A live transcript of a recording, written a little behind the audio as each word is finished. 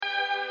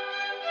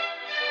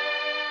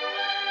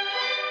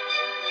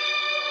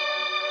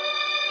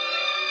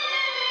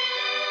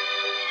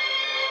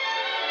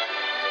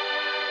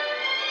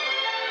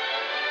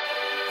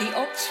The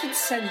Oxford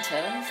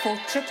Centre for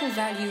Triple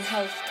Value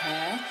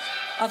Healthcare,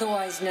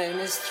 otherwise known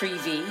as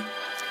 3V,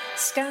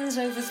 scans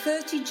over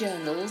 30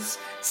 journals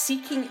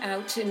seeking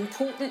out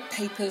important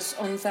papers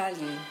on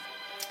value.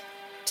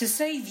 To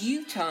save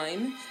you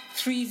time,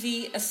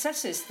 3V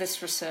assesses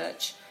this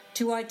research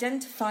to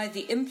identify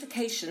the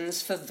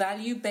implications for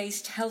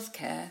value-based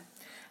healthcare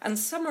and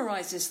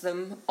summarises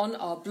them on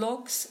our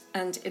blogs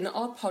and in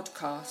our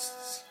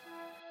podcasts.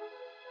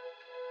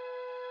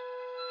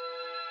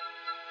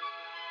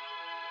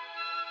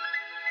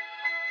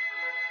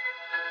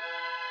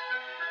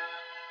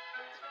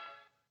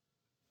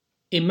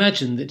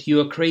 Imagine that you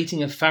are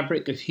creating a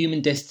fabric of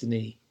human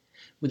destiny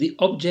with the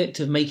object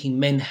of making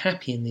men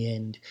happy in the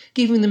end,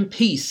 giving them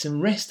peace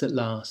and rest at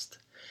last.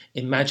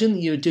 Imagine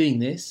that you are doing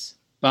this,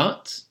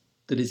 but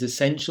that it is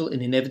essential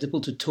and inevitable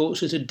to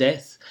torture to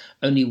death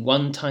only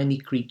one tiny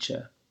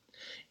creature,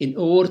 in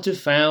order to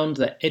found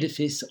that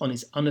edifice on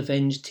its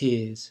unavenged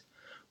tears.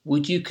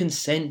 Would you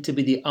consent to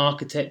be the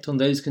architect on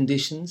those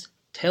conditions?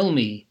 Tell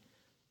me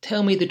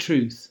the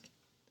truth.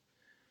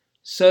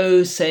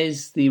 So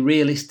says the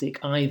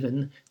realistic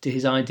Ivan to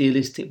his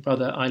idealistic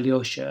brother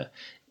Alyosha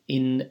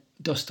in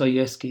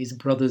Dostoevsky's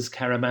Brothers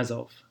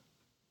Karamazov.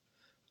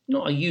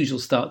 Not a usual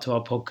start to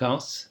our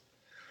podcasts,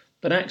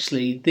 but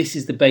actually this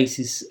is the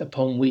basis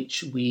upon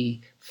which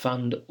we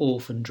fund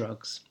orphan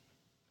drugs.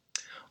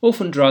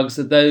 Orphan drugs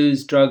are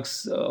those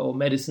drugs or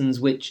medicines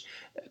which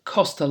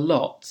cost a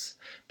lot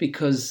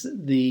because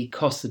the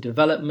costs of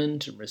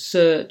development and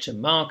research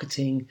and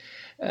marketing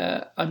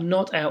are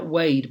not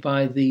outweighed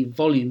by the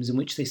volumes in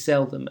which they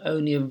sell them.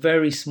 Only a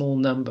very small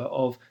number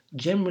of,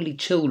 generally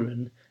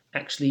children,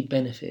 actually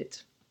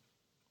benefit.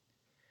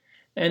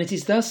 And it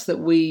is thus that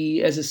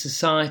we, as a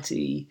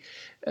society,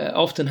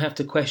 often have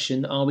to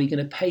question, are we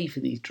going to pay for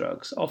these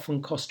drugs,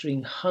 often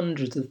costing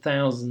hundreds of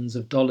thousands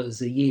of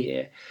dollars a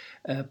year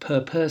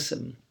per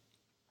person?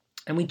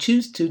 And we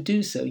choose to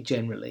do so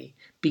generally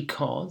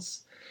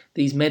because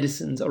these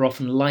medicines are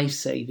often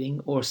life-saving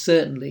or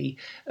certainly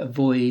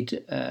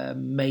avoid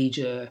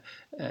major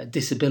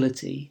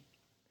disability.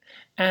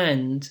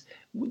 And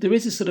there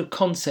is a sort of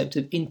concept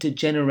of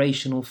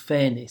intergenerational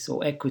fairness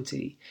or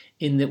equity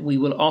in that we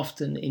will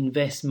often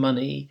invest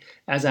money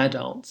as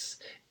adults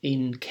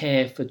in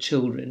care for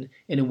children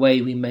in a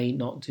way we may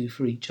not do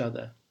for each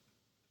other.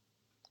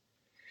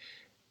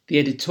 The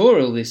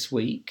editorial this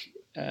week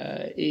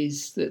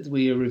is that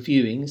we are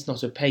reviewing, it's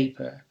not a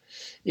paper,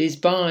 is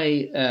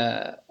by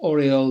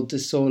Oriol de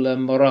Sola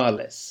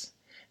Morales,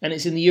 and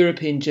it's in the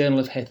European Journal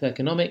of Health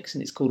Economics,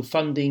 and it's called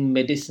Funding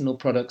Medicinal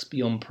Products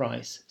Beyond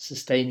Price,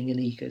 Sustaining an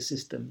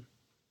Ecosystem.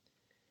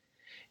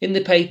 In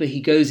the paper,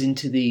 he goes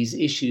into these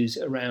issues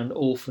around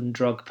orphan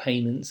drug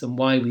payments and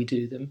why we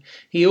do them.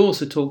 He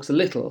also talks a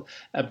little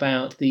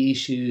about the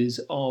issues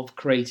of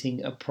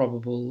creating a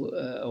probable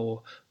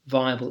or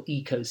viable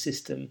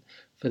ecosystem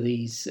for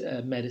these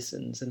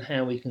medicines and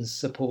how we can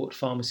support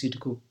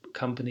pharmaceutical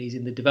companies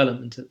in the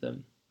development of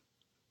them.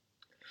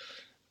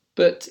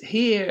 But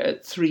here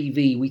at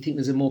 3V, we think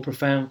there's a more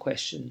profound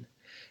question,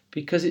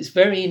 because it's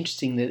very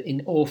interesting that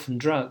in orphan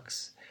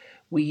drugs,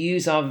 we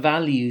use our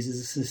values as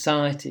a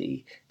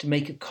society to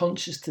make a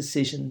conscious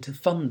decision to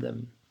fund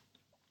them.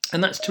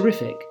 And that's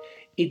terrific.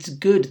 It's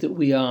good that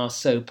we are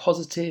so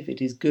positive.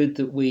 It is good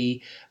that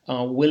we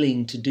are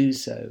willing to do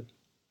so.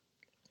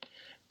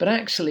 But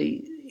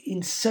actually,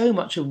 in so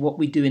much of what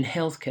we do in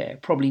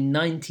healthcare, probably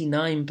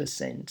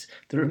 99%,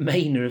 the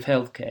remainder of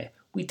healthcare,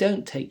 we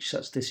don't take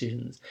such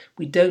decisions.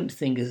 We don't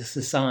think as a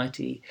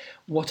society,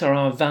 what are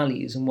our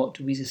values and what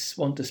do we just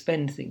want to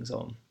spend things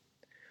on?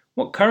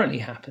 What currently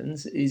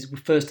happens is,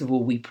 first of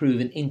all, we prove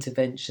an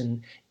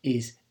intervention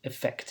is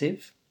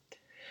effective.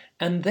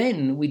 And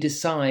then we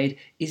decide,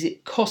 is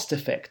it cost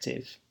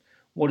effective?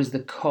 What is the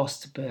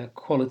cost per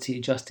quality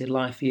adjusted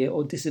life year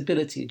or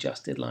disability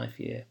adjusted life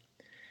year?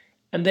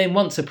 And then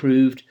once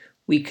approved,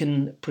 we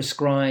can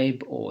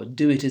prescribe or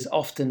do it as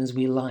often as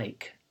we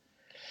like.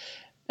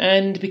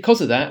 And because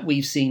of that,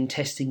 we've seen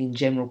testing in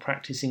general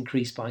practice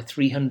increase by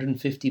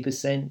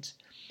 350%,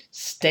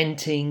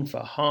 stenting for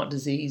heart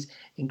disease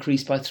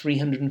increased by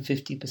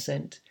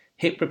 350%,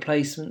 hip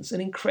replacements,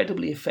 an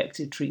incredibly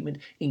effective treatment,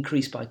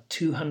 increased by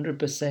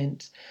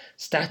 200%,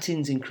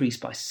 statins increased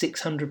by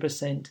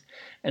 600%,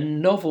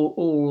 and novel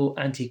oral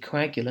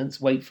anticoagulants,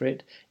 wait for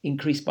it,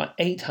 increased by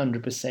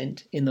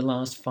 800% in the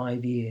last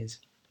 5 years.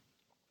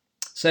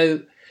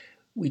 So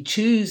we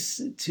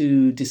choose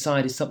to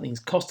decide if something's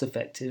cost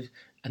effective,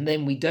 and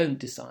then we don't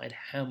decide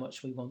how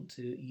much we want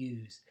to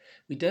use.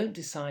 We don't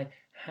decide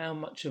how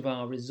much of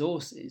our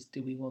resources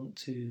do we want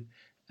to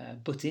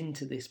put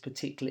into this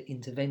particular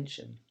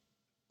intervention.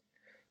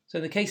 So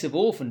in the case of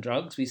orphan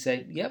drugs, we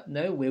say,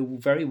 we're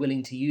very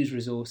willing to use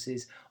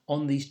resources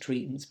on these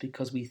treatments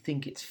because we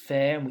think it's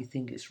fair and we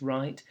think it's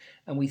right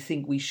and we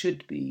think we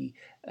should be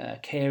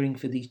caring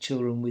for these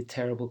children with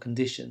terrible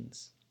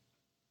conditions.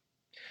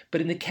 But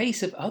in the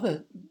case of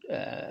other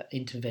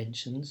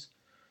interventions,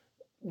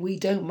 we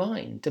don't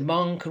mind.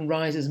 Demand can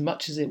rise as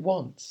much as it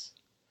wants.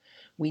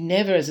 We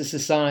never as a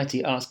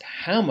society ask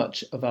how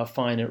much of our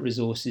finite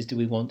resources do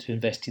we want to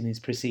invest in these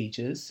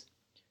procedures.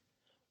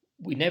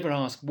 We never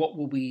ask what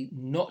will we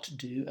not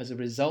do as a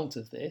result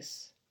of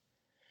this.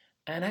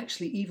 And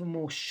actually, even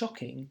more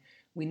shocking,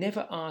 we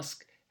never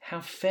ask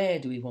how fair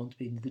do we want to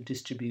be in the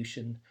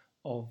distribution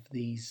of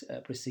these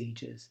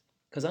procedures.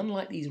 Because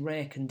unlike these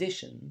rare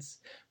conditions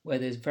where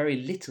there's very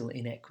little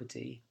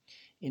inequity,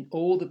 in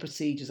all the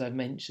procedures I've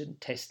mentioned,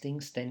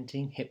 testing,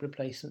 stenting, hip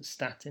replacement,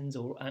 statins,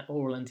 or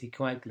oral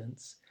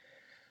anticoagulants,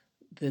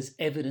 there's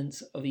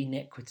evidence of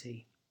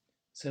inequity.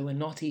 So we're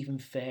not even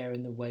fair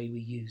in the way we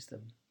use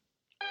them.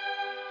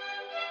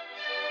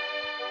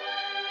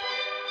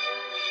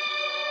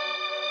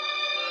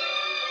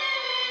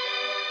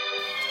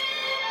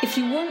 If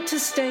you want to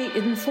stay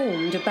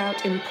informed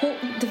about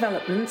important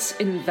developments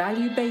in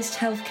value-based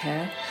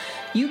healthcare,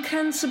 you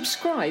can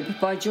subscribe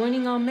by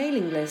joining our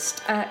mailing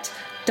list at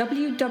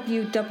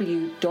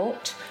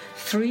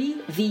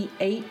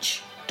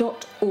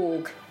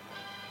www.3vh.org.